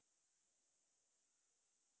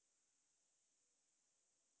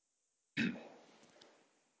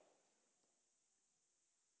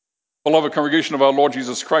Beloved congregation of our Lord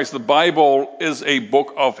Jesus Christ, the Bible is a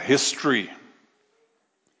book of history.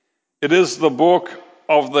 It is the book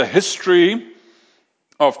of the history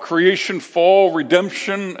of creation, fall,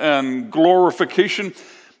 redemption, and glorification.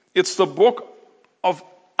 It's the book of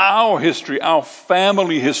our history, our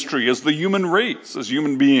family history as the human race, as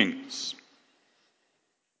human beings.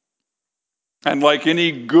 And like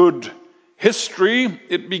any good history,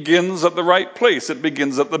 it begins at the right place. It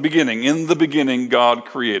begins at the beginning. In the beginning, God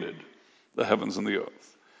created the heavens and the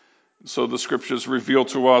earth. So the scriptures reveal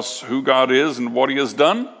to us who God is and what he has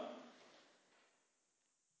done.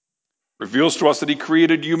 Reveals to us that he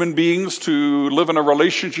created human beings to live in a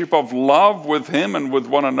relationship of love with him and with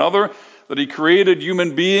one another. That he created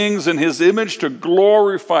human beings in his image to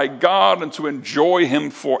glorify God and to enjoy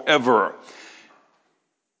him forever.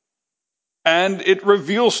 And it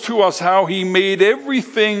reveals to us how he made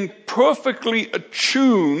everything perfectly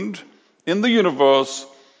attuned in the universe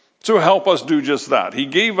to help us do just that. He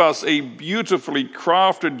gave us a beautifully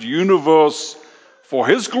crafted universe for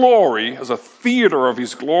his glory, as a theater of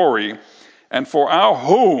his glory, and for our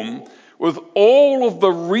home, with all of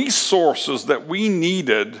the resources that we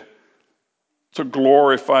needed to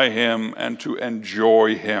glorify him and to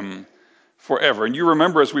enjoy him forever. And you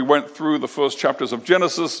remember as we went through the first chapters of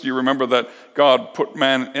Genesis, you remember that God put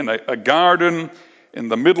man in a garden in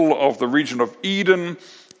the middle of the region of Eden.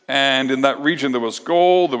 And in that region there was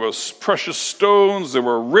gold, there was precious stones, there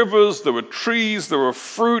were rivers, there were trees, there were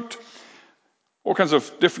fruit, all kinds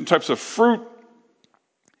of different types of fruit.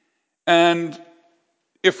 And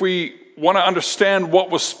if we want to understand what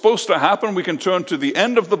was supposed to happen, we can turn to the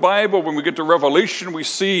end of the Bible. When we get to Revelation, we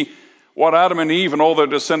see what Adam and Eve and all their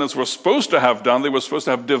descendants were supposed to have done. They were supposed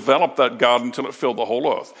to have developed that garden until it filled the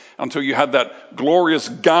whole earth, until you had that glorious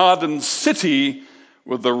garden city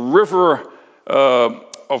with the river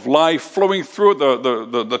of life flowing through it,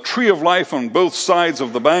 the tree of life on both sides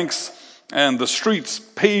of the banks, and the streets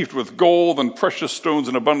paved with gold and precious stones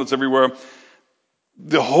in abundance everywhere.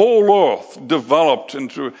 The whole earth developed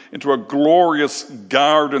into a glorious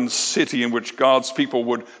garden city in which God's people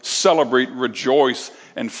would celebrate, rejoice,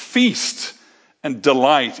 and feast and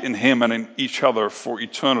delight in him and in each other for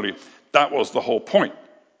eternity. That was the whole point.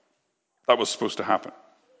 That was supposed to happen.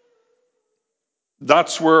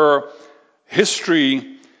 That's where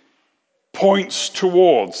history points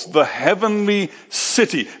towards the heavenly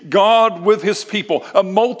city, God with his people, a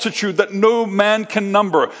multitude that no man can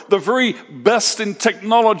number, the very best in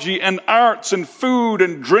technology and arts and food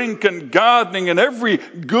and drink and gardening and every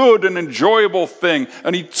good and enjoyable thing,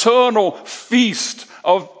 an eternal feast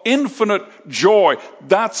of infinite joy.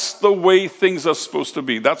 That's the way things are supposed to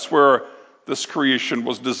be. That's where this creation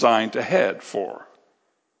was designed to head for.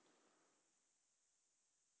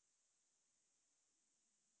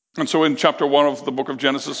 And so in chapter 1 of the book of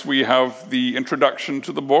Genesis, we have the introduction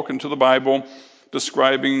to the book and to the Bible,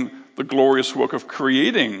 describing the glorious work of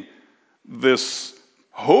creating this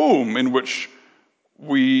home in which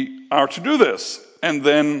we are to do this. And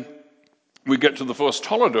then we get to the first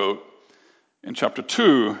toledot in chapter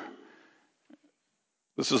 2.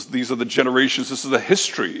 These are the generations, this is the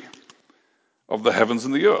history of the heavens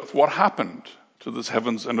and the earth. What happened to this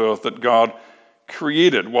heavens and earth that God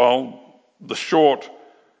created? Well, the short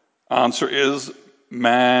answer is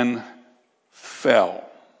man fell.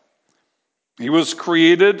 He was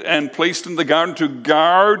created and placed in the garden to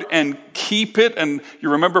guard and keep it. And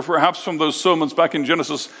you remember perhaps from those sermons back in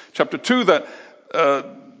Genesis chapter 2 that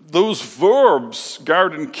those verbs,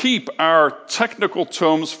 guard and keep, are technical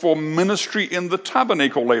terms for ministry in the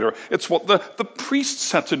tabernacle later. It's what the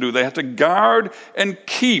priests had to do. They had to guard and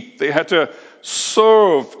keep. They had to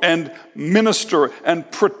serve and minister and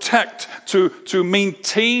protect to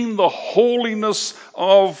maintain the holiness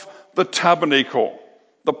of the tabernacle,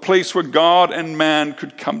 the place where God and man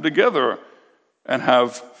could come together and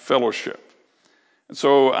have fellowship. And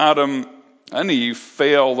so Adam and Eve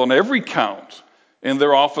failed on every count in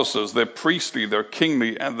their offices, their priestly, their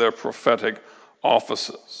kingly, and their prophetic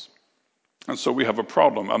offices. And so we have a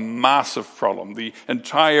problem, a massive problem. The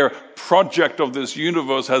entire project of this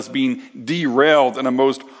universe has been derailed in a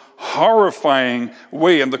most horrifying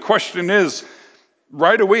way. And the question is,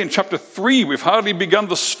 right away in chapter 3, we've hardly begun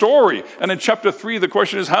the story. And in chapter 3, the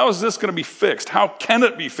question is, how is this going to be fixed? How can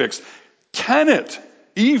it be fixed? Can it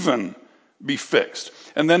even be fixed?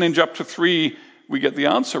 And then in chapter 3, we get the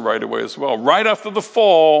answer right away as well. Right after the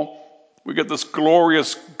fall, we get this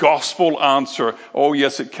glorious gospel answer. Oh,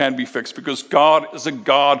 yes, it can be fixed because God is a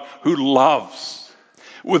God who loves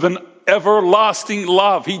with an everlasting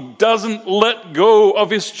love. He doesn't let go of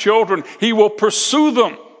his children. He will pursue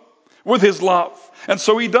them with his love. And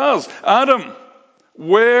so he does. Adam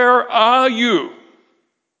where are you?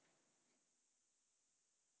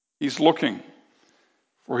 He's looking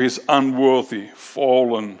for his unworthy,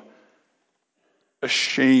 fallen,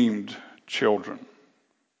 ashamed children.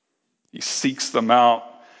 He seeks them out.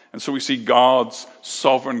 And so we see God's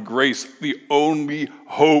sovereign grace. The only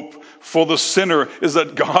hope for the sinner is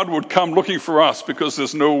that God would come looking for us, because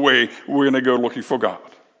there's no way we're going to go looking for God.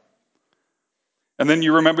 And then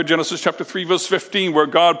you remember Genesis chapter 3, verse 15, where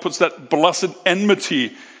God puts that blessed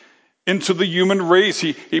enmity into the human race.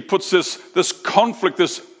 He puts this conflict,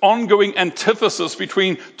 this ongoing antithesis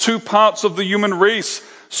between two parts of the human race,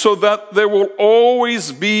 so that there will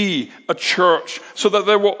always be a church, so that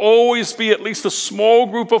there will always be at least a small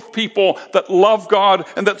group of people that love God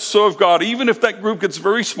and that serve God, even if that group gets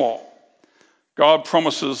very small. God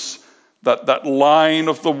promises that line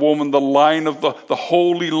of the woman, the line of the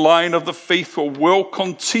holy line of the faithful, will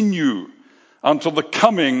continue until the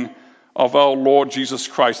coming of our Lord Jesus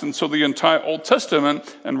Christ. And so the entire Old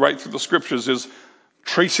Testament and right through the scriptures is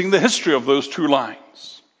tracing the history of those two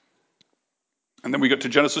lines. And then we get to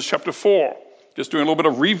Genesis chapter 4. Just doing a little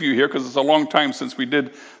bit of review here, because it's a long time since we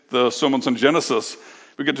did the sermons on Genesis.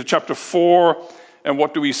 We get to chapter 4, and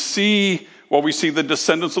what do we see? Well, we see the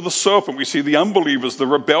descendants of the serpent. We see the unbelievers, the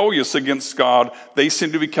rebellious against God. They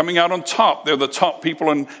seem to be coming out on top. They're the top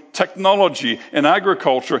people in technology, in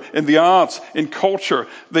agriculture, in the arts, in culture.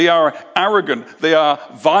 They are arrogant. They are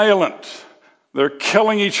violent. They're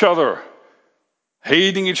killing each other,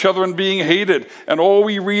 hating each other and being hated. And all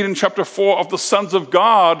we read in chapter 4 of the sons of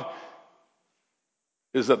God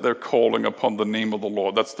is that they're calling upon the name of the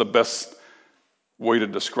Lord. That's the best way to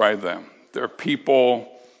describe them. They're people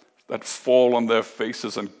that fall on their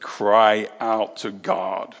faces and cry out to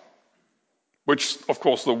God, which, of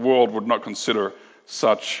course, the world would not consider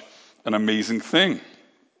such an amazing thing.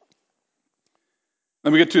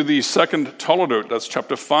 Then we get to the second Toledot. That's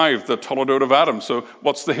chapter 5, the Toledot of Adam. So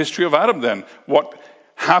what's the history of Adam then? What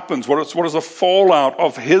happens? What is the fallout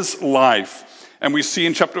of his life? And we see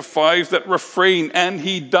in chapter 5 that refrain, and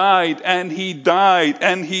he died, and he died,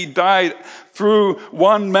 and he died. Through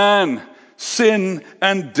one man, sin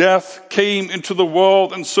and death came into the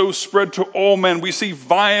world, and so spread to all men. We see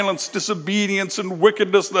violence, disobedience, and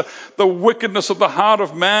wickedness, the wickedness of the heart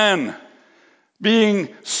of man being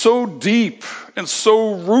so deep and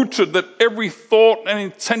so rooted that every thought and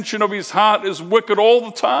intention of his heart is wicked all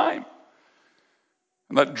the time.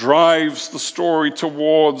 And that drives the story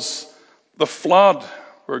towards the flood,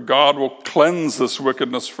 where God will cleanse this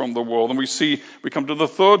wickedness from the world. And we come to the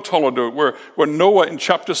third Toledot, where Noah in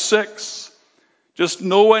chapter 6, just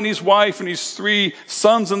Noah and his wife and his 3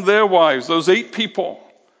 sons and their wives, those 8 people,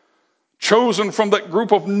 chosen from that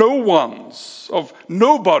group of no ones, of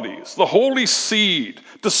nobodies, the holy seed,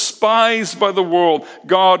 despised by the world.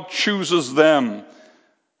 God chooses them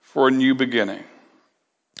for a new beginning.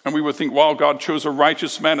 And we would think, well, God chose a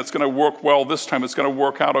righteous man. It's going to work well this time. It's going to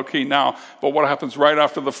work out okay now. But what happens right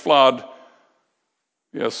after the flood?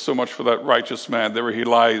 Yes, so much for that righteous man. There he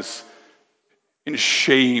lies in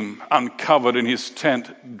shame, uncovered in his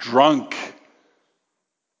tent, drunk.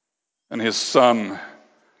 And his son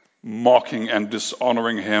mocking and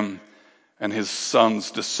dishonoring him, and his son's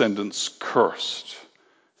descendants cursed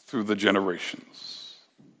through the generations.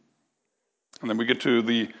 And then we get to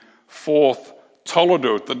the fourth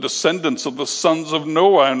Toledot, the descendants of the sons of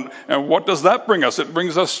Noah. And what does that bring us? It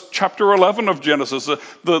brings us chapter 11 of Genesis,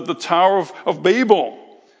 the Tower of Babel.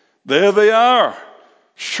 There they are,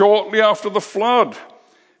 shortly after the flood.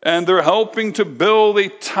 And they're helping to build a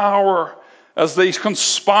tower as they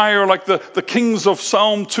conspire, like the kings of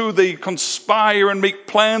Psalm 2, they conspire and make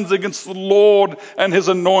plans against the Lord and his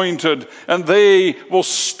anointed. And they will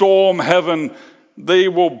storm heaven. They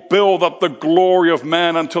will build up the glory of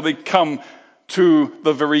man until they come to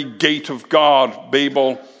the very gate of God.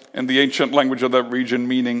 Babel, in the ancient language of that region,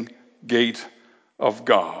 meaning gate of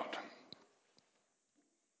God.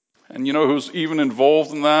 And you know who's even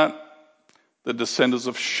involved in that? The descendants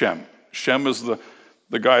of Shem. Shem is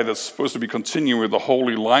the guy that's supposed to be continuing with the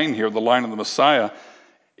holy line here, the line of the Messiah.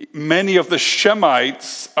 Many of the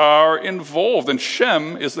Shemites are involved, and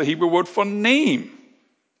Shem is the Hebrew word for name.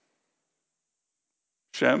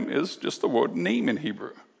 Shem is just the word name in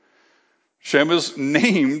Hebrew. Shem is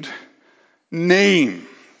named name.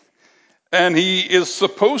 And he is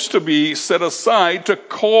supposed to be set aside to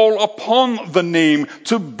call upon the name,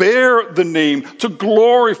 to bear the name, to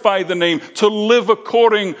glorify the name, to live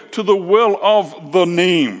according to the will of the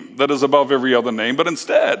name that is above every other name. But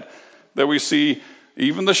instead, there we see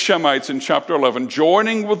even the Shemites in chapter 11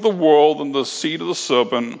 joining with the world and the seed of the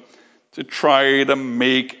serpent to try to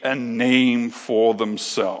make a name for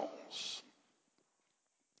themselves.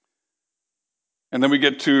 And then we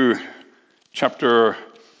get to chapter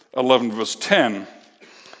 11, verse 10,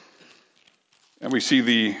 and we see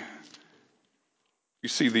the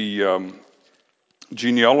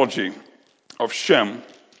genealogy of Shem.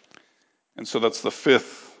 And so that's the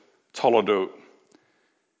fifth Toledot.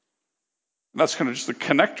 And that's kind of just the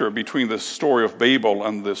connector between the story of Babel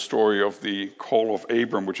and the story of the call of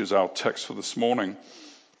Abram, which is our text for this morning.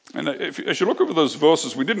 And as you look over those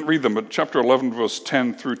verses, we didn't read them, but chapter 11, verse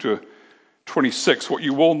 10 through to 26, what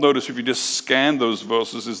you will notice if you just scan those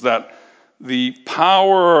verses is that the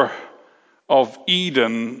power of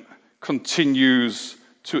Eden continues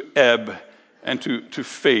to ebb and to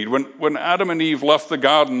fade. When Adam and Eve left the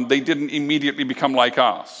garden, they didn't immediately become like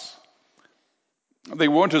us. They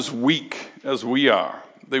weren't as weak as we are.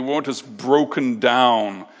 They weren't as broken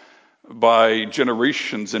down by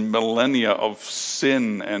generations and millennia of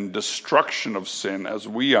sin and destruction of sin as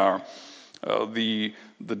we are.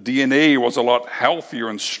 The DNA was a lot healthier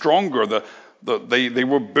and stronger. They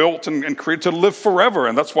were built and created to live forever.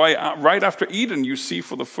 And that's why right after Eden, you see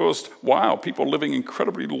for the first while people living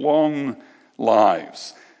incredibly long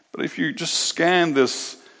lives. But if you just scan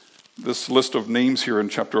this list of names here in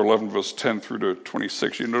chapter 11, verse 10 through to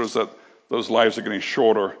 26, you notice that those lives are getting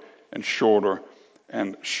shorter and shorter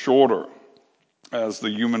and shorter as the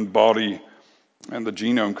human body and the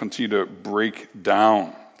genome continue to break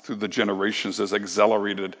down through the generations as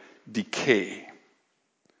accelerated decay.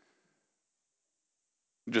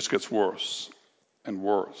 It just gets worse and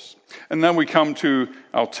worse. And then we come to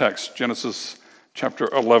our text, Genesis chapter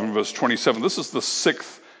 11, verse 27. This is the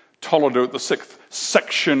sixth Toledot, the sixth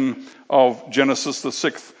section of Genesis, the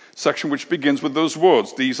sixth section which begins with those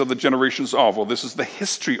words. These are the generations of, or this is the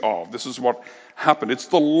history of. This is what happened. It's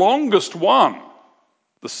the longest one,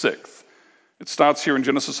 the sixth. It starts here in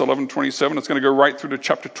Genesis 11:27. It's going to go right through to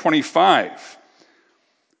chapter 25.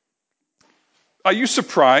 Are you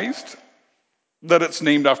surprised that it's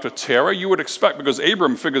named after Terah? You would expect, because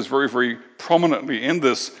Abram figures very, very prominently in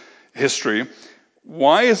this history.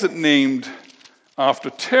 Why is it named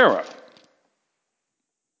after Terah?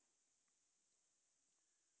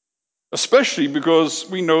 Especially because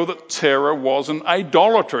we know that Terah was an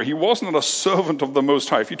idolater. He wasn't a servant of the Most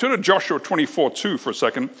High. If you turn to Joshua 24:2 for a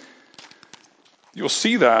second, you'll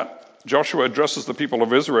see that Joshua addresses the people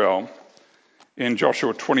of Israel in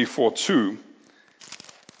Joshua 24:2.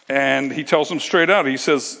 And he tells them straight out, he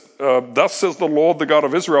says, thus says the Lord, the God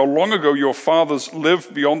of Israel, long ago your fathers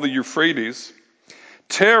lived beyond the Euphrates,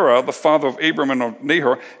 Terah, the father of Abram and of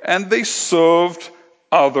Nahor, and they served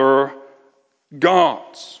other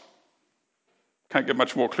gods. Can't get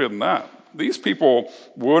much more clear than that. These people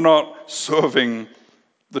were not serving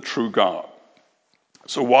the true God.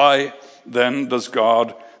 So why then does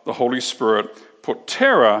God, the Holy Spirit, put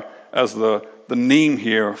Terah as the name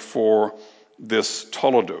here for this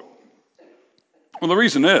Toledot? Well, the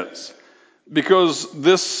reason is because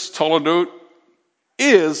this Toledot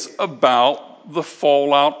is about the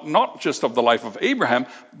fallout, not just of the life of Abraham,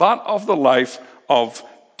 but of the life of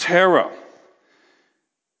Terah.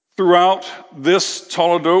 Throughout this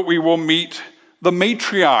Toledot, we will meet the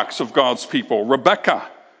matriarchs of God's people, Rebekah,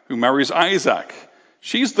 who marries Isaac.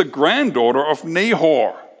 She's the granddaughter of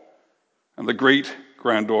Nahor and the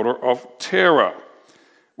great-granddaughter of Terah.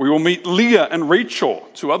 We will meet Leah and Rachel,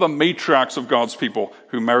 two other matriarchs of God's people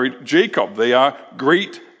who married Jacob. They are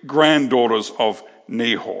great-granddaughters of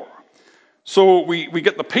Nahor. So we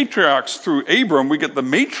get the patriarchs through Abram, we get the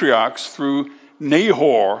matriarchs through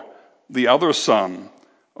Nahor, the other son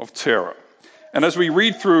of Terah. And as we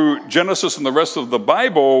read through Genesis and the rest of the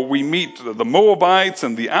Bible, we meet the Moabites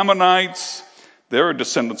and the Ammonites. They're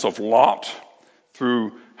descendants of Lot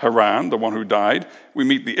through Haran, the one who died. We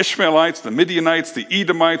meet the Ishmaelites, the Midianites, the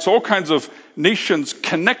Edomites, all kinds of nations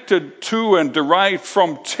connected to and derived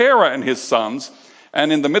from Terah and his sons.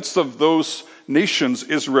 And in the midst of those nations,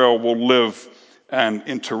 Israel will live and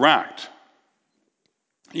interact.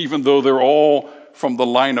 Even though they're all from the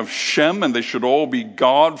line of Shem, and they should all be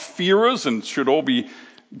God-fearers and should all be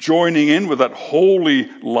joining in with that holy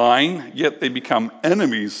line, yet they become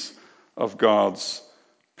enemies of God's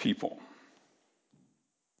people.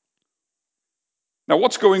 Now,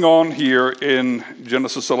 what's going on here in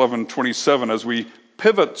Genesis 11:27 as we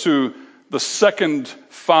pivot to the second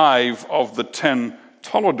 5 of the 10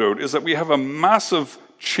 Toledot is that we have a massive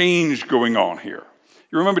change going on here.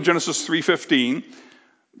 You remember Genesis 3:15?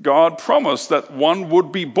 God promised that one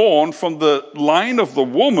would be born from the line of the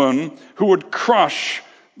woman who would crush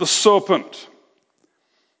the serpent.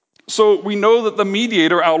 So we know that the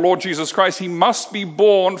mediator, our Lord Jesus Christ, he must be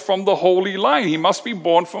born from the holy line. He must be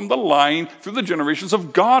born from the line through the generations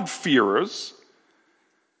of God-fearers.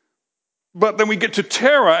 But then we get to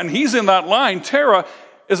Terah, and he's in that line. Terah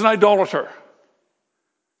is an idolater.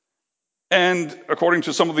 And according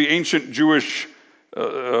to some of the ancient Jewish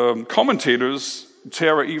commentators,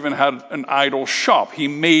 Terah even had an idol shop. He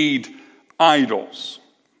made idols.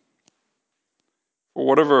 For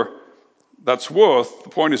whatever that's worth, the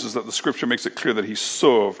point is that the scripture makes it clear that he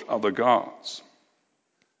served other gods.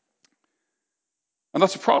 And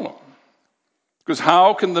that's a problem. Because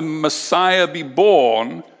how can the Messiah be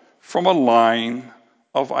born from a line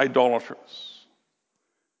of idolaters?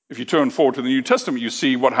 If you turn forward to the New Testament, you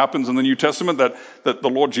see what happens in the New Testament, that the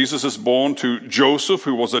Lord Jesus is born to Joseph,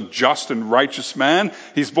 who was a just and righteous man.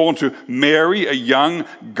 He's born to Mary, a young,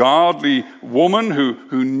 godly woman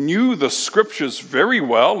who knew the scriptures very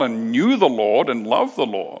well and knew the Lord and loved the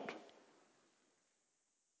Lord.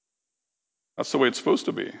 That's the way it's supposed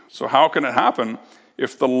to be. So how can it happen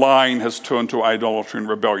if the line has turned to idolatry and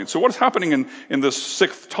rebellion? So what's happening in this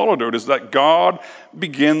sixth Toledot is that God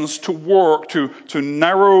begins to work to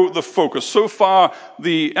narrow the focus. So far,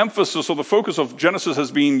 the emphasis or the focus of Genesis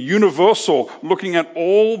has been universal, looking at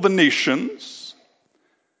all the nations.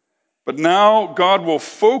 But now God will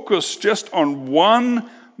focus just on one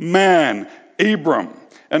man, Abram.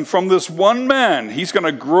 And from this one man, he's going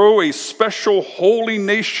to grow a special holy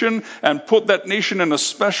nation and put that nation in a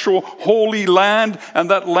special holy land.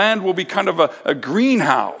 And that land will be kind of a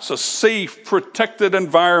greenhouse, a safe, protected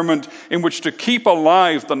environment in which to keep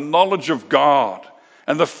alive the knowledge of God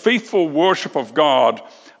and the faithful worship of God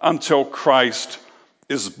until Christ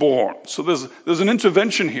is born. So there's an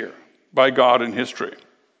intervention here by God in history,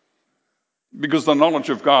 because the knowledge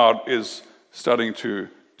of God is starting to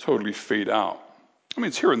totally fade out. I mean,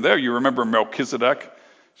 it's here and there. You remember Melchizedek.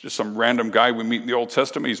 It's just some random guy we meet in the Old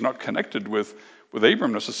Testament. He's not connected with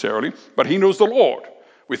Abram necessarily, but he knows the Lord.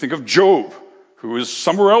 We think of Job, who is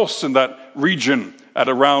somewhere else in that region at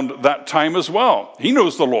around that time as well. He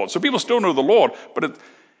knows the Lord. So people still know the Lord, but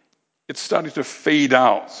it's starting to fade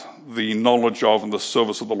out, the knowledge of and the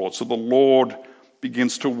service of the Lord. So the Lord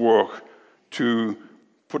begins to work to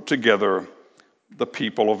put together the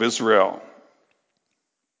people of Israel.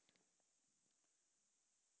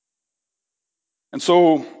 And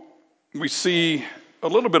so we see a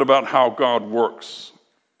little bit about how God works.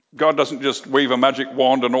 God doesn't just wave a magic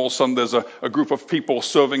wand and all of a sudden there's a group of people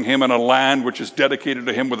serving him in a land which is dedicated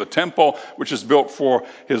to him with a temple which is built for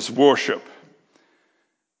his worship.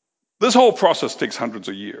 This whole process takes hundreds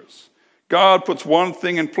of years. God puts one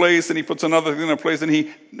thing in place and he puts another thing in place and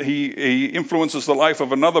he influences the life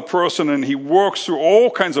of another person and he works through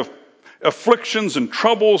all kinds of afflictions and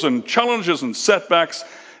troubles and challenges and setbacks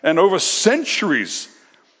and over centuries,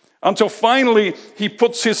 until finally he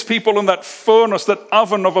puts his people in that furnace, that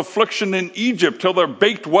oven of affliction in Egypt, till they're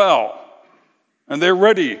baked well and they're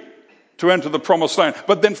ready to enter the promised land.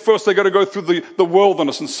 But then first they got to go through the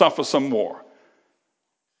wilderness and suffer some more.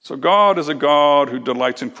 So God is a God who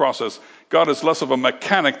delights in process. God is less of a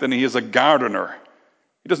mechanic than he is a gardener.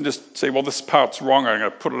 He doesn't just say, well, this part's wrong, I'm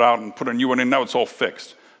going to put it out and put a new one in, now it's all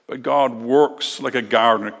fixed. But God works like a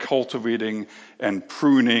gardener, cultivating and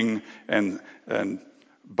pruning and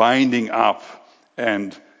binding up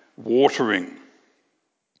and watering.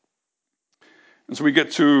 And so we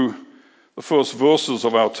get to the first verses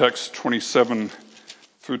of our text, 27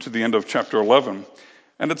 through to the end of chapter 11.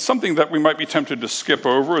 And it's something that we might be tempted to skip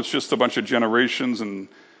over. It's just a bunch of generations and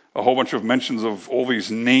a whole bunch of mentions of all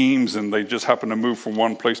these names, and they just happen to move from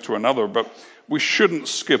one place to another. But we shouldn't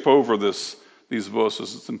skip over these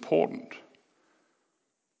verses. It's important.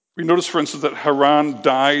 We notice, for instance, that Haran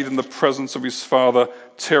died in the presence of his father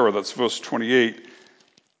Terah. That's verse 28.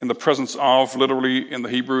 In the presence of, literally in the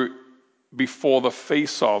Hebrew, before the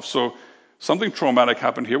face of. So something traumatic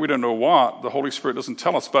happened here. We don't know what. The Holy Spirit doesn't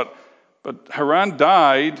tell us. But Haran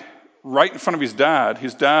died right in front of his dad.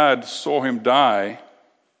 His dad saw him die.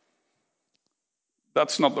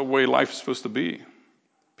 That's not the way life is supposed to be.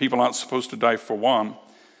 People aren't supposed to die for one.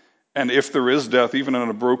 And if there is death, even in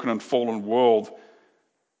a broken and fallen world,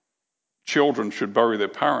 children should bury their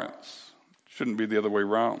parents. It shouldn't be the other way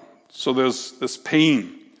around. So there's this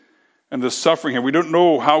pain and this suffering here. We don't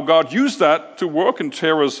know how God used that to work in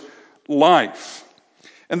Terah's life.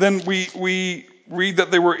 And then we read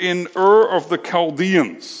that they were in Ur of the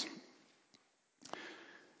Chaldeans.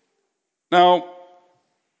 Now,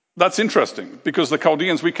 that's interesting because the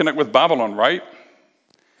Chaldeans, we connect with Babylon, right?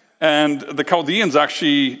 And the Chaldeans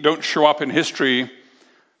actually don't show up in history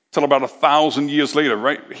till about 1,000 years later.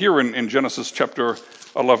 Right here in Genesis chapter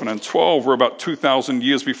 11 and 12, we're about 2,000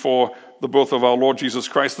 years before the birth of our Lord Jesus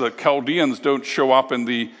Christ. The Chaldeans don't show up in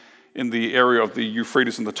the area of the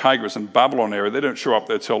Euphrates and the Tigris and Babylon area. They don't show up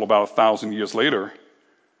there till about 1,000 years later.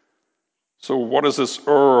 So what is this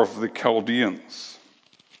Ur of the Chaldeans?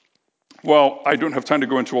 Well, I don't have time to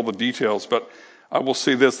go into all the details, but I will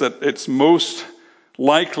say this, that it's most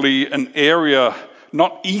likely an area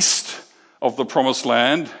not east of the Promised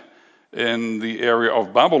Land in the area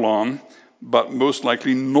of Babylon, but most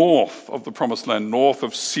likely north of the Promised Land, north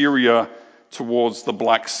of Syria towards the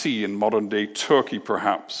Black Sea in modern-day Turkey,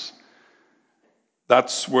 perhaps.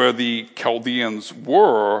 That's where the Chaldeans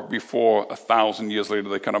were before 1,000 years later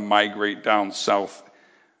they kind of migrate down south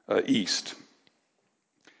east.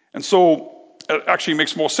 And so it actually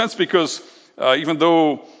makes more sense because even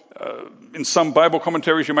though in some Bible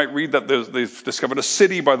commentaries you might read that they've discovered a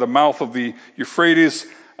city by the mouth of the Euphrates,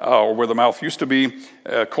 or where the mouth used to be,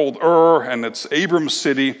 called Ur, and it's Abram's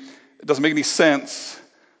city, it doesn't make any sense.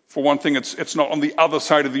 For one thing, it's not on the other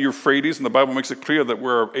side of the Euphrates, and the Bible makes it clear that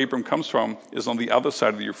where Abram comes from is on the other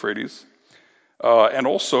side of the Euphrates. And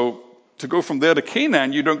also, to go from there to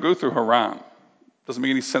Canaan, you don't go through Haran. It doesn't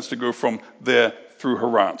make any sense to go from there through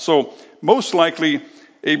Haran. So most likely,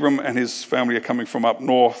 Abram and his family are coming from up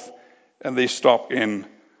north, and they stop in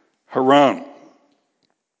Haran.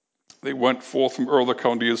 They went forth from Ur of the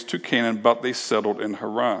Chaldeans to Canaan, but they settled in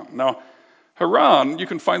Haran. Now, Haran, you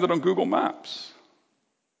can find it on Google Maps.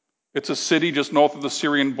 It's a city just north of the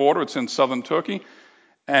Syrian border. It's in southern Turkey,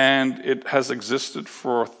 and it has existed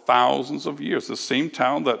for thousands of years. The same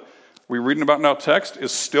town that we're reading about in our text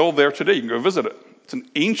is still there today. You can go visit it. It's an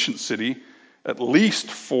ancient city, at least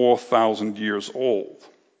 4,000 years old.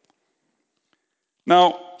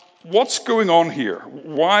 Now, what's going on here?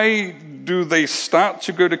 Why do they start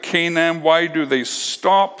to go to Canaan? Why do they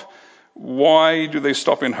stop? Why do they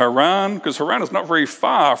stop in Haran? Because Haran is not very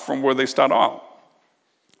far from where they start out.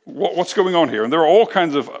 What's going on here? And there are all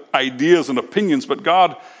kinds of ideas and opinions, but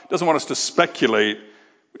God doesn't want us to speculate.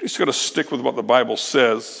 We just got to stick with what the Bible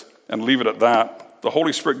says and leave it at that. The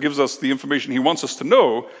Holy Spirit gives us the information He wants us to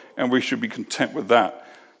know, and we should be content with that.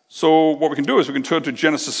 So what we can do is we can turn to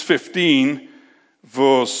Genesis 15,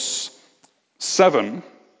 verse 7.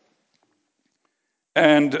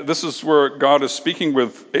 And this is where God is speaking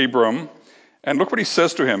with Abram. And look what He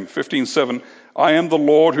says to him, 15:7. I am the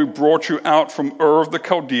Lord who brought you out from Ur of the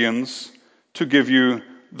Chaldeans to give you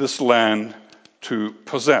this land to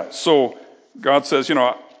possess. So God says,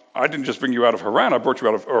 I didn't just bring you out of Haran, I brought you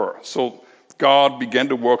out of Ur. So God began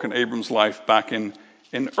to work in Abram's life back in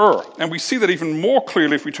Ur. And we see that even more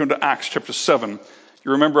clearly if we turn to Acts chapter 7.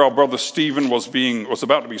 You remember our brother Stephen was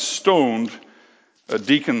about to be stoned,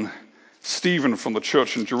 Deacon Stephen from the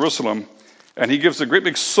church in Jerusalem. And he gives a great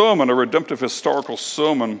big sermon, a redemptive historical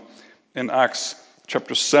sermon in Acts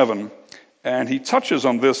chapter 7. And he touches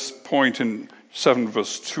on this point in 7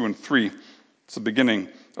 verse 2 and 3. It's the beginning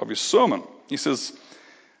of his sermon. He says,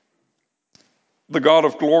 the God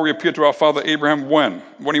of glory appeared to our father Abraham when?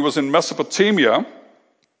 When he was in Mesopotamia.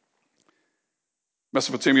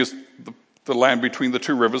 Mesopotamia is the land between the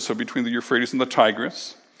two rivers, so between the Euphrates and the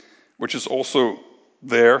Tigris, which is also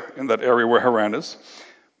there in that area where Haran is.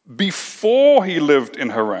 Before he lived in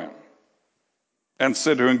Haran, and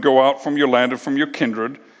said to him, go out from your land and from your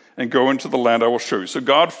kindred, and go into the land I will show you. So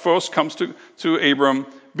God first comes to Abram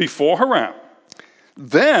before Haran.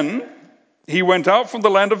 Then he went out from the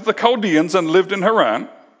land of the Chaldeans and lived in Haran.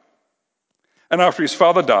 And after his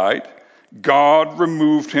father died, God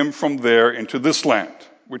removed him from there into this land,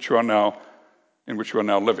 in which you are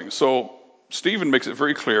now living. So Stephen makes it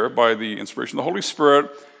very clear by the inspiration of the Holy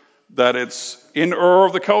Spirit that it's in Ur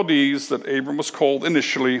of the Chaldees that Abram was called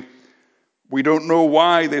initially. We don't know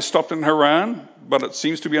why they stopped in Haran, but it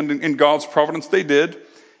seems to be in God's providence they did.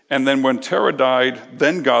 And then when Terah died,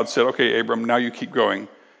 then God said, okay, Abram, now you keep going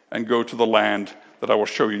and go to the land that I will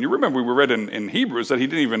show you. And you remember we read in Hebrews that he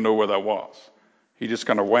didn't even know where that was. He just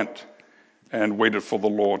kind of went and waited for the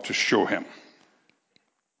Lord to show him.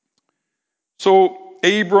 So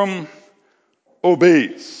Abram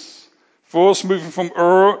obeys. First moving from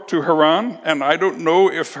Ur to Haran, and I don't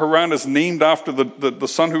know if Haran is named after the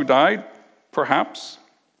son who died. Perhaps.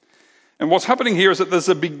 And what's happening here is that there's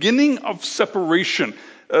a beginning of separation.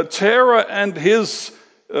 Terah and his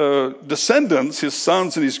descendants, his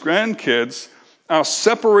sons and his grandkids, are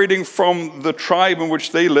separating from the tribe in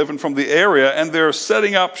which they live and from the area, and they're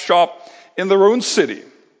setting up shop in their own city.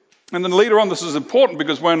 And then later on, this is important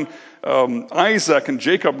because when Isaac and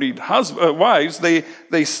Jacob need wives, they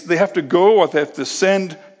have to go or they have to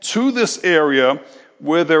send to this area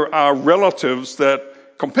where there are relatives that,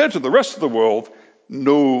 compared to the rest of the world,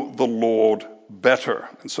 know the Lord better.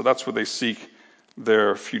 And so that's where they seek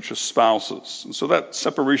their future spouses. And so that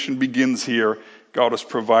separation begins here. God is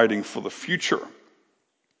providing for the future.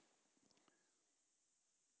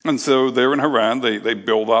 And so they're in Haran. They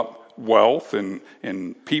build up wealth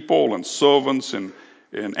in people and servants and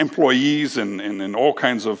in employees and in all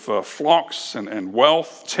kinds of flocks and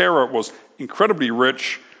wealth. Terah was incredibly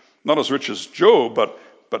rich, not as rich as Job,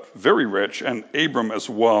 but very rich, and Abram as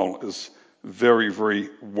well is very, very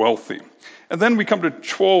wealthy. And then we come to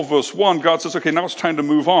 12 verse 1. God says, okay, now it's time to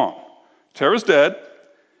move on. Terah's dead.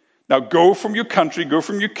 Now go from your country, go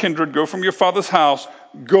from your kindred, go from your father's house,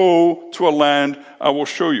 go to a land I will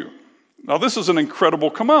show you. Now this is an incredible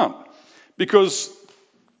command, because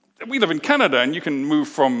we live in Canada, and you can move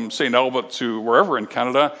from St. Albert to wherever in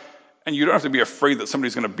Canada, and you don't have to be afraid that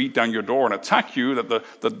somebody's going to beat down your door and attack you,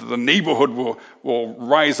 that the neighborhood will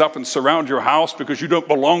rise up and surround your house because you don't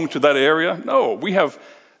belong to that area. No, we have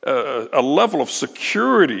a level of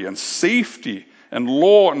security and safety and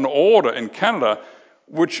law and order in Canada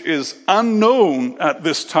which is unknown at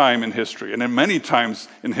this time in history, and in many times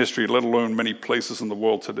in history, let alone many places in the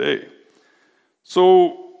world today.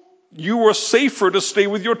 So you were safer to stay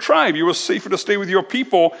with your tribe. You were safer to stay with your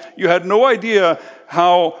people. You had no idea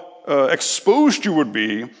how exposed you would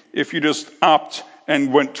be if you just upped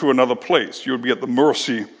and went to another place. You would be at the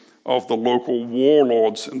mercy of the local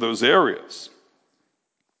warlords in those areas.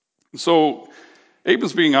 So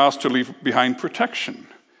Abram's being asked to leave behind protection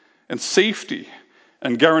and safety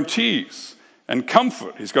and guarantees and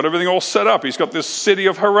comfort. He's got everything all set up. He's got this city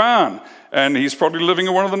of Haran, and he's probably living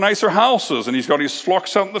in one of the nicer houses, and he's got his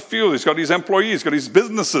flocks out in the field. He's got his employees, he's got his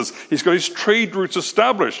businesses, he's got his trade routes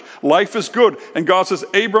established. Life is good. And God says,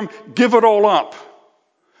 Abram, give it all up.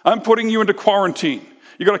 I'm putting you into quarantine.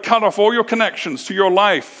 You've got to cut off all your connections to your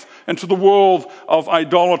life and to the world of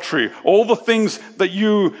idolatry. All the things that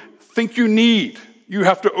you think you need, you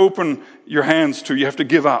have to open your hands to. You have to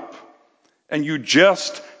give up. And you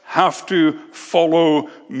just have to follow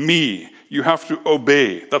me. You have to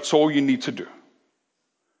obey. That's all you need to do.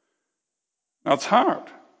 Now, it's hard.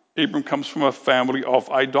 Abram comes from a family of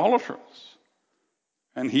idolaters.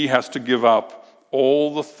 And he has to give up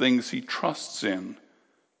all the things he trusts in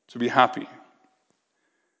to be happy.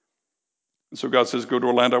 And so God says, go to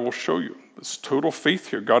a land I will show you. There's total faith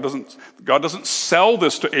here. God doesn't sell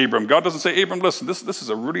this to Abram. God doesn't say, Abram, listen, this is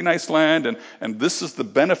a really nice land, and this is the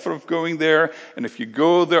benefit of going there. And if you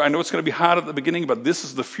go there, I know it's going to be hard at the beginning, but this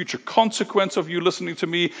is the future consequence of you listening to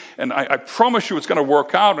me. And I promise you it's going to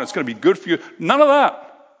work out, and it's going to be good for you. None of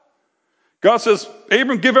that. God says,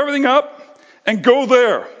 Abram, give everything up and go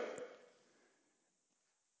there.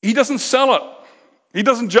 He doesn't sell it. He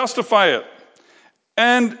doesn't justify it.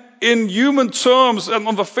 And in human terms, and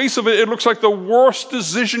on the face of it, it looks like the worst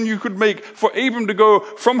decision you could make. For Abram to go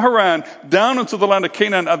from Haran down into the land of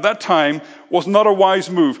Canaan at that time was not a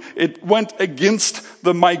wise move. It went against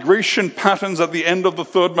the migration patterns at the end of the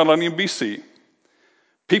 3rd millennium BC.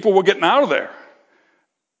 People were getting out of there.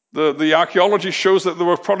 The archaeology shows that there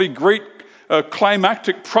were probably great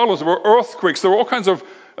climactic problems. There were earthquakes. There were all kinds of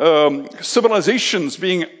civilizations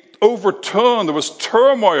being overturned. There was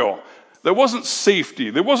turmoil. There wasn't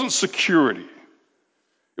safety. There wasn't security.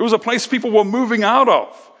 It was a place people were moving out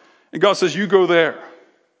of. And God says, you go there.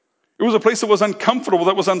 It was a place that was uncomfortable,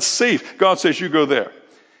 that was unsafe. God says, you go there.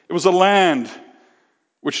 It was a land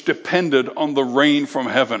which depended on the rain from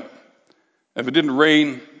heaven. If it didn't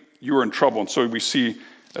rain, you were in trouble. And so we see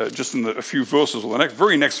just in a few verses, or the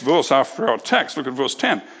very next verse after our text, look at verse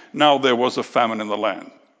 10. Now there was a famine in the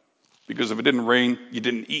land. Because if it didn't rain, you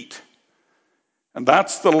didn't eat. And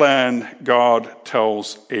that's the land God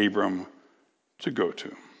tells Abram to go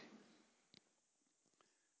to.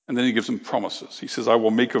 And then he gives him promises. He says, I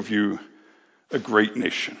will make of you a great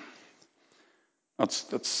nation.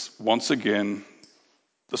 That's once again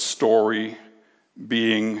the story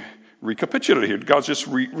being recapitulated here. God's just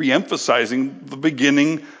re-emphasizing the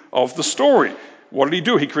beginning of the story. What did he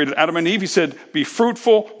do? He created Adam and Eve. He said, be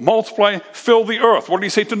fruitful, multiply, fill the earth. What did he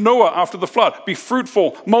say to Noah after the flood? Be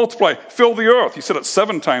fruitful, multiply, fill the earth. He said it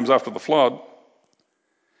 7 times after the flood.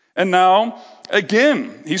 And now,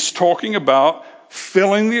 again, he's talking about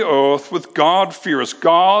filling the earth with God-fearers.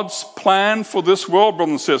 God's plan for this world,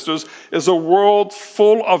 brothers and sisters, is a world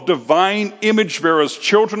full of divine image bearers,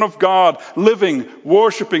 children of God, living,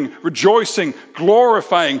 worshiping, rejoicing,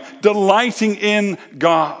 glorifying, delighting in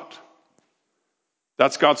God.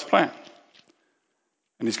 That's God's plan.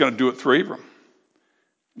 And he's going to do it through Abram.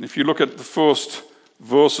 And if you look at the first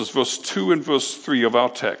verses, verse 2 and verse 3 of our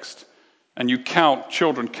text, and you count,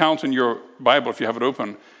 children, count in your Bible if you have it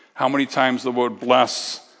open, how many times the word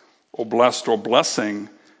bless or blessed or blessing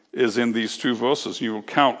is in these 2 verses. You will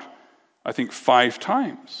count, I think, 5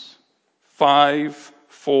 times.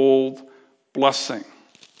 5-fold blessing.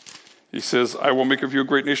 He says, I will make of you a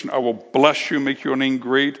great nation. I will bless you, make your name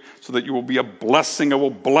great, so that you will be a blessing. I will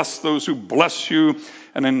bless those who bless you.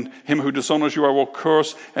 And in him who dishonors you, I will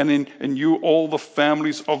curse. And in you, all the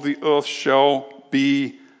families of the earth shall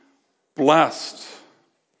be blessed.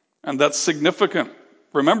 And that's significant.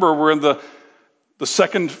 Remember, we're in the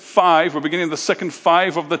second five. We're beginning the second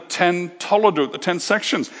five of the 10 Toledot, the 10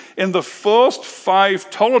 sections. In the first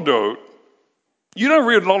 5 Toledot, you don't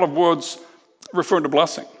read a lot of words referring to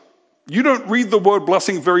blessing. You don't read the word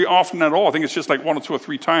blessing very often at all. I think it's just like 1 or 2 or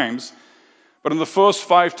 3 times. But in the first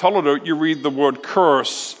 5 Toledot, you read the word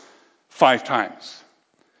curse 5 times.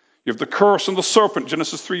 You have the curse on the serpent,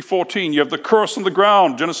 Genesis 3:14. You have the curse on the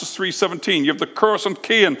ground, Genesis 3:17. You have the curse on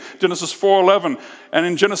Cain, Genesis 4:11. And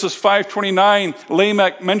in Genesis 5:29,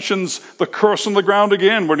 Lamech mentions the curse on the ground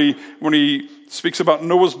again when he speaks about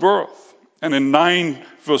Noah's birth. And in 9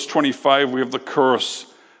 verse 25, we have the curse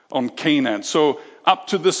on Canaan. So up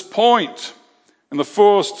to this point, in the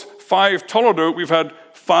first 5 Toledot, we've had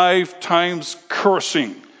 5 times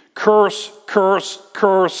cursing. Curse, curse,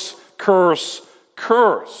 curse, curse,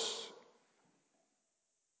 curse.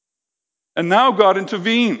 And now God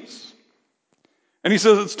intervenes. And he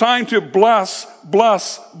says it's time to bless,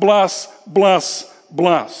 bless, bless, bless,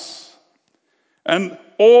 bless. And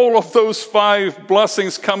all of those 5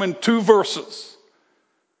 blessings come in 2 verses.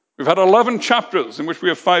 We've had 11 chapters in which we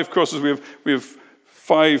have 5 curses. We have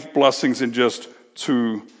 5 blessings in just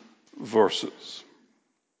 2 verses.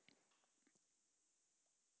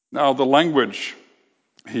 Now, the language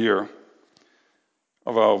here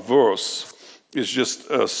of our verse is just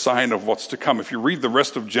a sign of what's to come. If you read the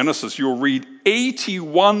rest of Genesis, you'll read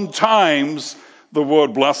 81 times the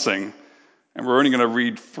word blessing, and we're only going to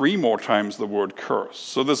read 3 more times the word curse.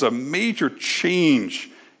 So there's a major change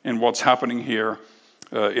in what's happening here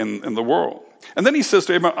in the world. And then he says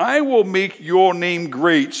to Abraham, I will make your name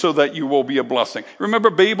great so that you will be a blessing. Remember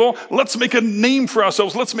Babel? Let's make a name for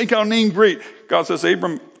ourselves. Let's make our name great. God says,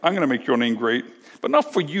 Abram, I'm going to make your name great, but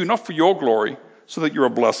not for you, not for your glory, so that you're a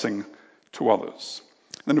blessing to others.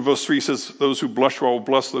 Then in verse 3 says, those who bless you, I will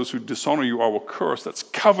bless. Those who dishonor you, I will curse. That's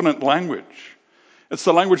covenant language. It's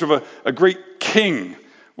the language of a great king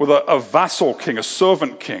with a vassal king, a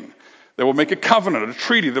servant king. They will make a covenant, a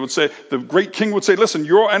treaty. They would say, the great king would say, listen,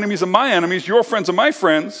 your enemies are my enemies, your friends are my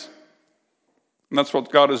friends. And that's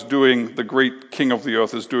what God is doing, the great king of the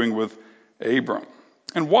earth is doing with Abram.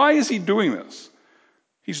 And why is he doing this?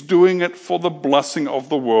 He's doing it for the blessing of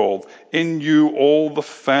the world. In you, all the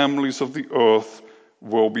families of the earth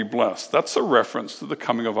will be blessed. That's a reference to the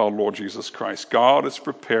coming of our Lord Jesus Christ. God is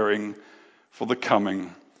preparing for the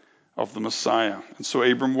coming of the Messiah. And so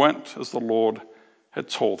Abram went as the Lord had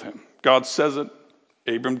told him. God says it,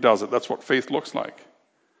 Abram does it. That's what faith looks like.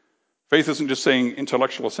 Faith isn't just saying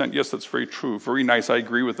intellectual assent. Yes, that's very true. Very nice, I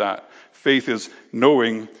agree with that. Faith is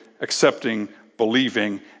knowing, accepting,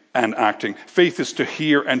 believing, and acting. Faith is to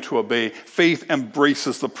hear and to obey. Faith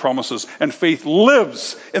embraces the promises, and faith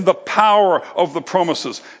lives in the power of the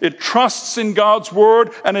promises. It trusts in God's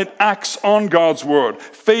word, and it acts on God's word.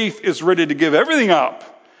 Faith is ready to give everything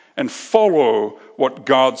up and follow what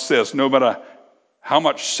God says, no matter how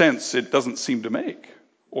much sense it doesn't seem to make,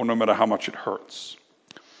 or no matter how much it hurts.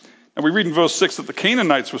 And we read in verse 6 that the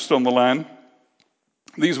Canaanites were still in the land.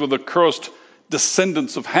 These were the cursed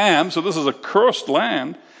descendants of Ham, so this is a cursed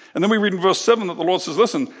land. And then we read in verse 7 that the Lord says,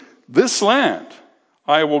 listen, this land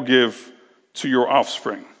I will give to your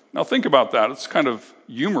offspring. Now think about that. It's kind of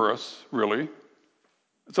humorous, really.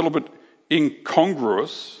 It's a little bit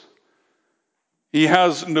incongruous. He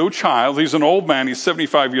has no child. He's an old man. He's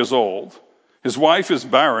 75 years old. His wife is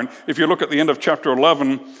barren. If you look at the end of chapter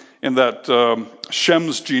 11 in that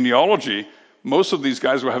Shem's genealogy, most of these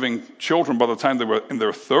guys were having children by the time they were in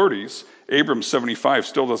their 30s. Abram, 75,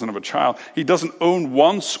 still doesn't have a child. He doesn't own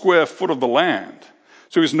 1 square foot of the land.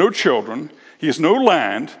 So he has no children. He has no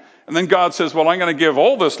land. And then God says, well, I'm going to give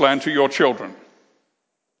all this land to your children.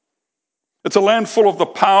 It's a land full of the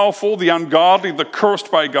powerful, the ungodly, the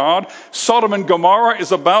cursed by God. Sodom and Gomorrah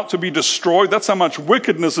is about to be destroyed. That's how much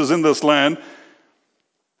wickedness is in this land.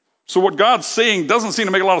 So what God's saying doesn't seem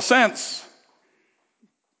to make a lot of sense.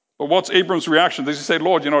 But what's Abram's reaction? Does he say,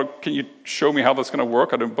 Lord, can you show me how that's going to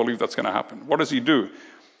work? I don't believe that's going to happen. What does he do?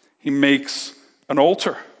 He makes an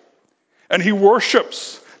altar. And he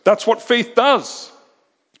worships. That's what faith does.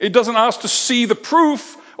 It doesn't ask to see the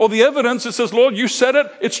proof or the evidence. It says, Lord, you said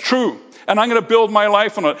it. It's true. And I'm going to build my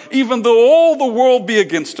life on it, even though all the world be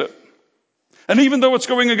against it. And even though it's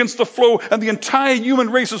going against the flow and the entire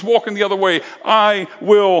human race is walking the other way, I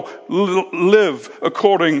will live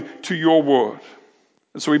according to your word.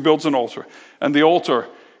 And so he builds an altar. And the altar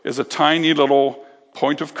is a tiny little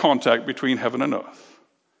point of contact between heaven and earth.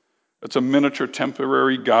 It's a miniature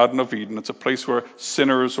temporary Garden of Eden. It's a place where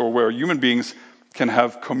sinners or where human beings can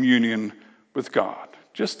have communion with God.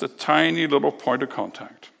 Just a tiny little point of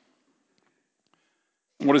contact.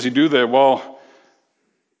 And what does he do there? Well,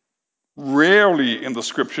 rarely in the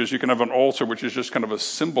scriptures you can have an altar which is just kind of a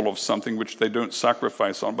symbol of something which they don't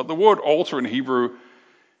sacrifice on. But the word altar in Hebrew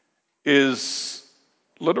is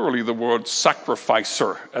literally the word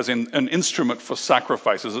sacrificer, as in an instrument for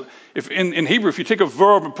sacrifices. If in Hebrew, if you take a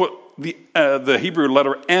verb and put the Hebrew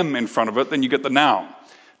letter M in front of it, then you get the noun.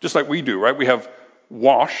 Just like we do, right? We have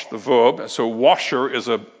wash, the verb. So washer is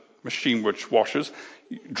a machine which washes.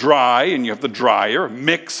 Dry, and you have the dryer.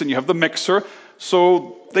 Mix, and you have the mixer.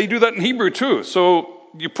 So they do that in Hebrew too. So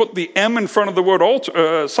you put the M in front of the word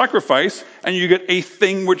altar, sacrifice, and you get a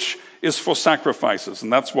thing which is for sacrifices.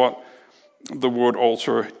 And that's what the word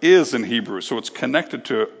altar is in Hebrew. So it's connected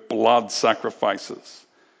to blood sacrifices.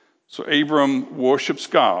 So Abram worships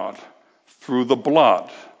God through the blood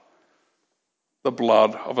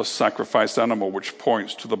of a sacrificed animal, which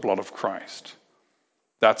points to the blood of Christ.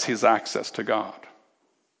 That's his access to God.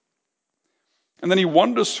 And then he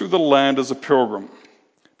wanders through the land as a pilgrim.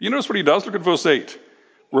 You notice what he does? Look at verse 8.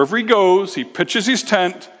 Wherever he goes, he pitches his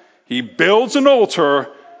tent, he builds an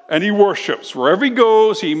altar, and he worships. Wherever he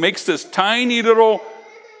goes, he makes this tiny little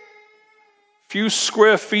few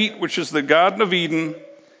square feet, which is the Garden of Eden,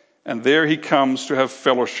 and there he comes to have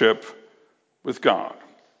fellowship with God.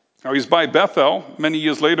 Now he's by Bethel. Many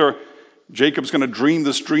years later, Jacob's going to dream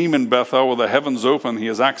this dream in Bethel where the heavens open. He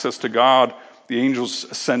has access to God, the angels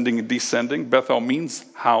ascending and descending. Bethel means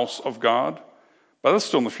house of God, but that's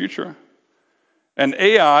still in the future. And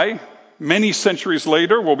Ai, many centuries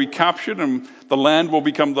later, will be captured and the land will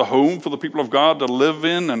become the home for the people of God to live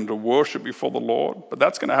in and to worship before the Lord. But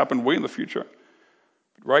that's going to happen way in the future.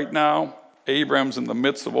 But right now, Abraham's in the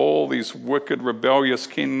midst of all these wicked, rebellious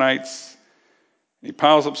Canaanites. He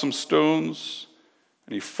piles up some stones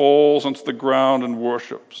and he falls onto the ground and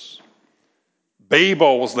worships.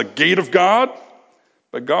 Babel was the gate of God,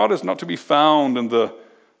 but God is not to be found in the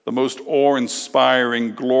most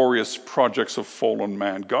awe-inspiring, glorious projects of fallen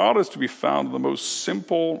man. God is to be found in the most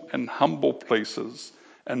simple and humble places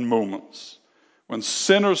and moments when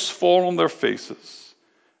sinners fall on their faces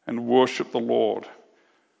and worship the Lord.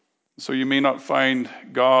 So you may not find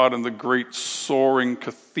God in the great soaring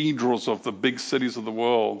cathedrals of the big cities of the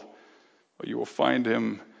world, but you will find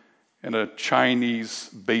him in a Chinese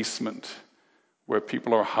basement where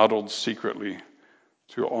people are huddled secretly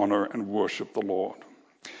to honor and worship the Lord.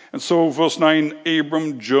 And so, verse 9,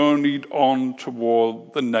 Abram journeyed on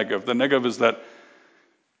toward the Negev. The Negev is that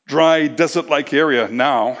dry, desert-like area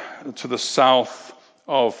now to the south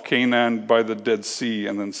of Canaan by the Dead Sea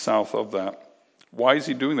and then south of that. Why is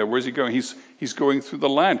he doing that? Where is he going? He's going through the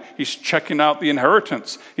land. He's checking out the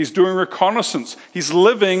inheritance. He's doing reconnaissance. He's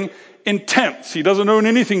living in tents. He doesn't own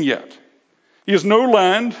anything yet. He has no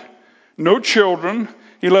land, no children.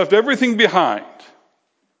 He left everything behind.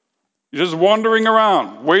 He's just wandering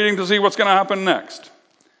around, waiting to see what's going to happen next.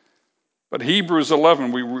 But Hebrews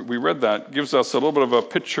 11, we read that, gives us a little bit of a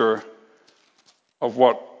picture of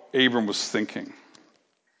what Abram was thinking.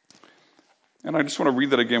 And I just want to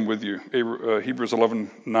read that again with you. Hebrews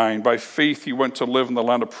 11:9. By faith he went to live in the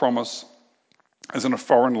land of promise, as in a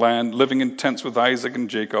foreign land, living in tents with Isaac and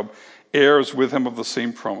Jacob, heirs with him of the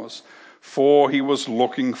same promise. For he was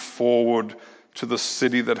looking forward to the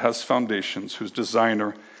city that has foundations, whose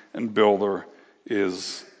designer and builder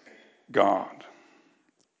is God.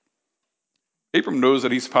 Abram knows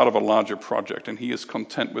that he's part of a larger project, and he is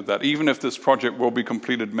content with that, even if this project will be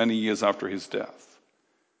completed many years after his death.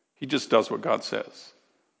 He just does what God says,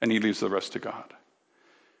 and he leaves the rest to God.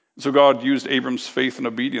 So God used Abram's faith and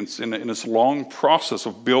obedience in this long process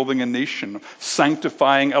of building a nation,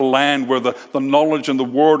 sanctifying a land where the knowledge and the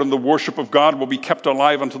word and the worship of God will be kept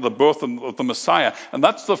alive until the birth of the Messiah. And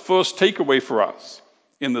that's the first takeaway for us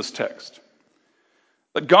in this text.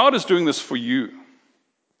 That God is doing this for you.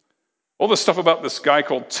 All this stuff about this guy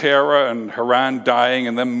called Terah and Haran dying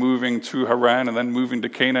and then moving to Haran and then moving to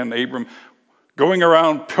Canaan and Abram going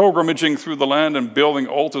around pilgrimaging through the land and building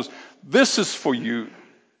altars. This is for you.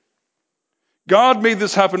 God made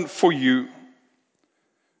this happen for you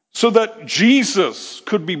so that Jesus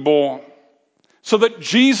could be born, so that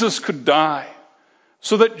Jesus could die,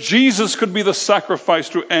 so that Jesus could be the sacrifice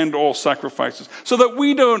to end all sacrifices, so that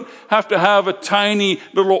we don't have to have a tiny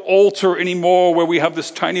little altar anymore where we have this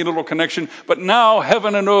tiny little connection, but now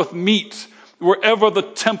heaven and earth meet wherever the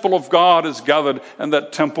temple of God is gathered, and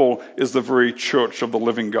that temple is the very church of the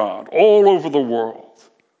living God all over the world.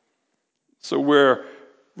 So where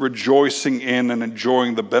rejoicing in and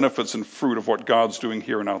enjoying the benefits and fruit of what God's doing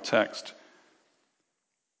here in our text.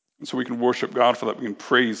 And so we can worship God for that. We can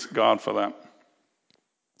praise God for that.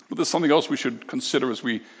 But there's something else we should consider as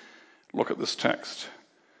we look at this text.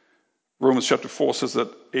 Romans chapter 4 says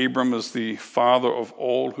that Abram is the father of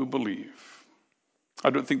all who believe. I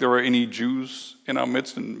don't think there are any Jews in our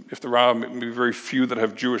midst, and if there are, maybe very few that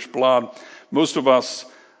have Jewish blood. Most of us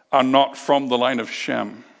are not from the line of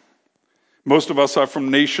Shem. Most of us are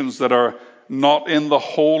from nations that are not in the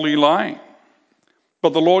holy line.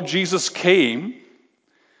 But the Lord Jesus came.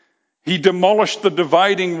 He demolished the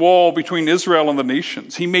dividing wall between Israel and the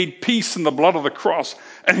nations. He made peace in the blood of the cross,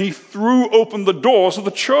 and he threw open the doors of the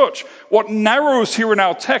church. What narrows here in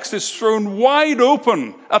our text is thrown wide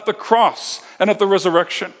open at the cross and at the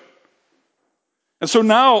resurrection. And so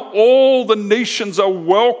now all the nations are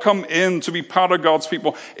welcome in to be part of God's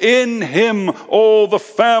people. In him, all the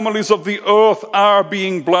families of the earth are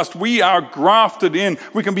being blessed. We are grafted in.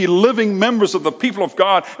 We can be living members of the people of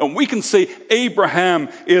God, and we can say Abraham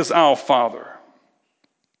is our father.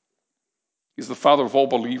 He's the father of all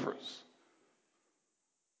believers.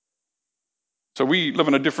 So we live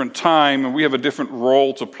in a different time, and we have a different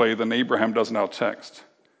role to play than Abraham does in our text.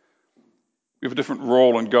 We have a different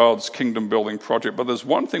role in God's kingdom building project, but there's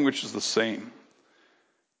one thing which is the same.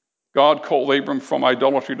 God called Abram from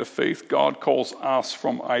idolatry to faith. God calls us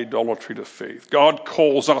from idolatry to faith. God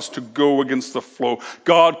calls us to go against the flow.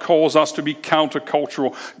 God calls us to be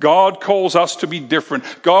countercultural. God calls us to be different.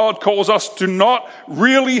 God calls us to not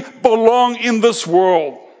really belong in this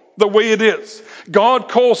world the way it is. God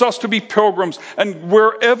calls us to be pilgrims, and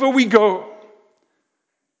wherever we go,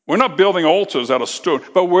 we're not building altars out of stone,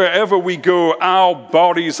 but wherever we go, our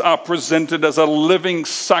bodies are presented as a living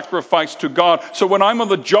sacrifice to God. So when I'm on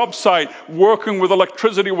the job site working with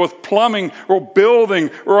electricity, with plumbing, or building,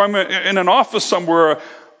 or I'm in an office somewhere,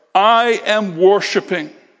 I am worshiping.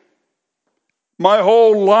 My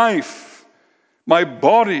whole life, my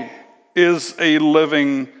body is a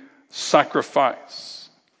living sacrifice.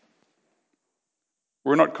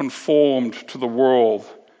 We're not conformed to the world.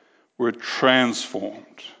 We're transformed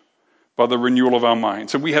by the renewal of our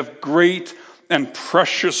minds. And we have great and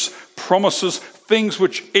precious promises, things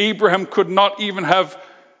which Abraham could not even have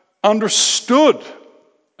understood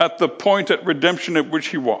at the point at redemption at which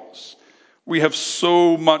he was. We have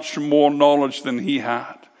so much more knowledge than he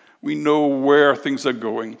had. We know where things are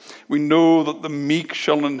going. We know that the meek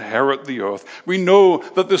shall inherit the earth. We know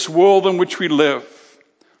that this world in which we live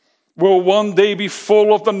will one day be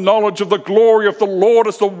full of the knowledge of the glory of the Lord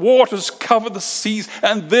as the waters cover the seas,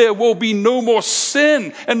 and there will be no more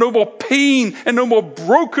sin and no more pain and no more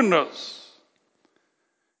brokenness.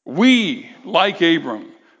 We, like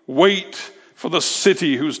Abram, wait for the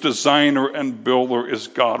city whose designer and builder is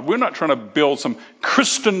God. We're not trying to build some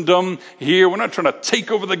Christendom here. We're not trying to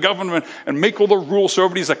take over the government and make all the rules so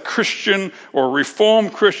everybody's a Christian or a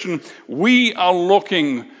Reformed Christian. We are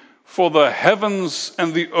looking for the heavens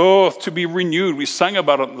and the earth to be renewed. We sang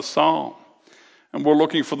about it in the psalm. And we're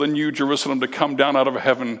looking for the new Jerusalem to come down out of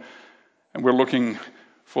heaven. And we're looking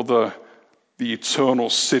for the eternal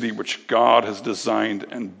city which God has designed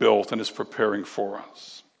and built and is preparing for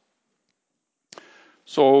us.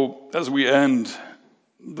 So as we end,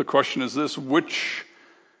 the question is this: which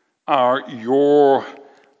are your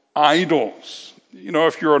idols? You know,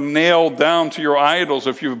 if you're nailed down to your idols,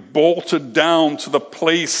 if you've bolted down to the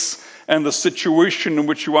place and the situation in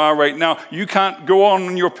which you are right now, you can't go on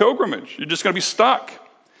in your pilgrimage. You're just going to be stuck.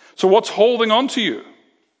 So what's holding on to you?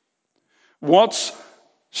 What's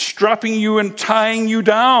strapping you and tying you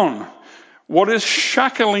down? What is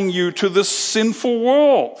shackling you to this sinful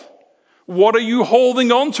world? What are you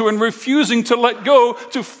holding on to and refusing to let go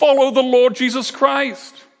to follow the Lord Jesus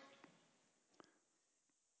Christ?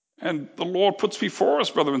 And the Lord puts before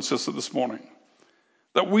us, brother and sister, this morning,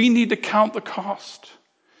 that we need to count the cost.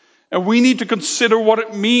 And we need to consider what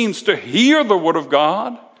it means to hear the word of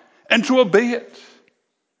God and to obey it.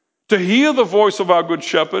 To hear the voice of our good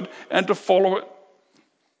shepherd and to follow it.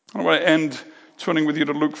 I want to end turning with you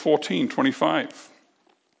to Luke 14:25.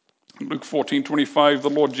 In Luke 14:25, the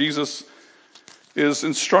Lord Jesus is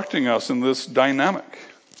instructing us in this dynamic.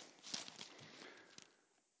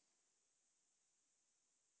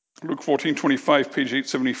 Luke 14:25, page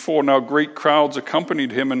 874. Now great crowds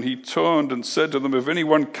accompanied him, and he turned and said to them, if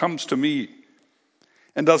anyone comes to me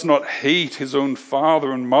and does not hate his own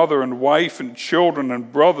father and mother and wife and children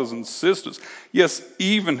and brothers and sisters, yes,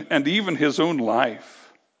 even his own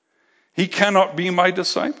life, he cannot be my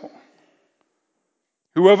disciple.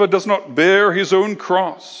 Whoever does not bear his own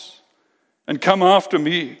cross and come after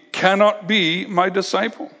me cannot be my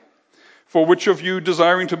disciple. For which of you,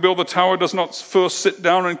 desiring to build a tower, does not first sit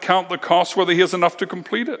down and count the cost, whether he has enough to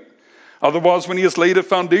complete it? Otherwise, when he has laid a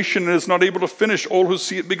foundation and is not able to finish, all who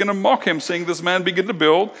see it begin to mock him, saying, this man began to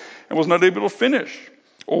build and was not able to finish.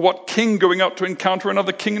 Or what king going out to encounter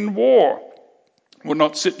another king in war would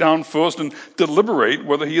not sit down first and deliberate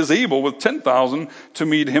whether he is able with 10,000 to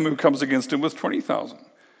meet him who comes against him with 20,000?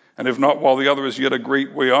 And if not, while the other is yet a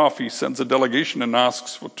great way off, he sends a delegation and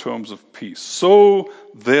asks for terms of peace. So,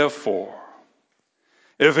 therefore,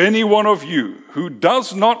 if any one of you who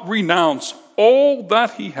does not renounce all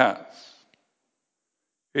that he has,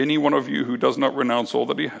 any one of you who does not renounce all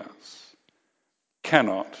that he has,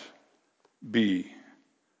 cannot be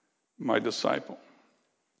my disciple.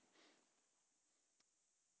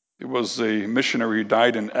 It was a missionary who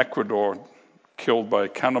died in Ecuador, killed by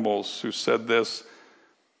cannibals, who said this: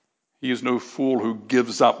 he is no fool who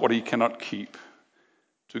gives up what he cannot keep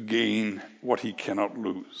to gain what he cannot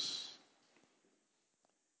lose.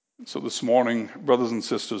 So this morning, brothers and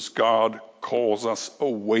sisters, God calls us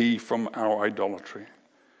away from our idolatry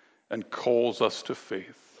and calls us to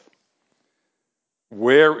faith.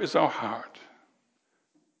 Where is our heart?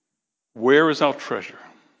 Where is our treasure?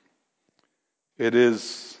 It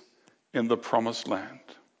is in the promised land.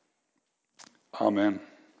 Amen.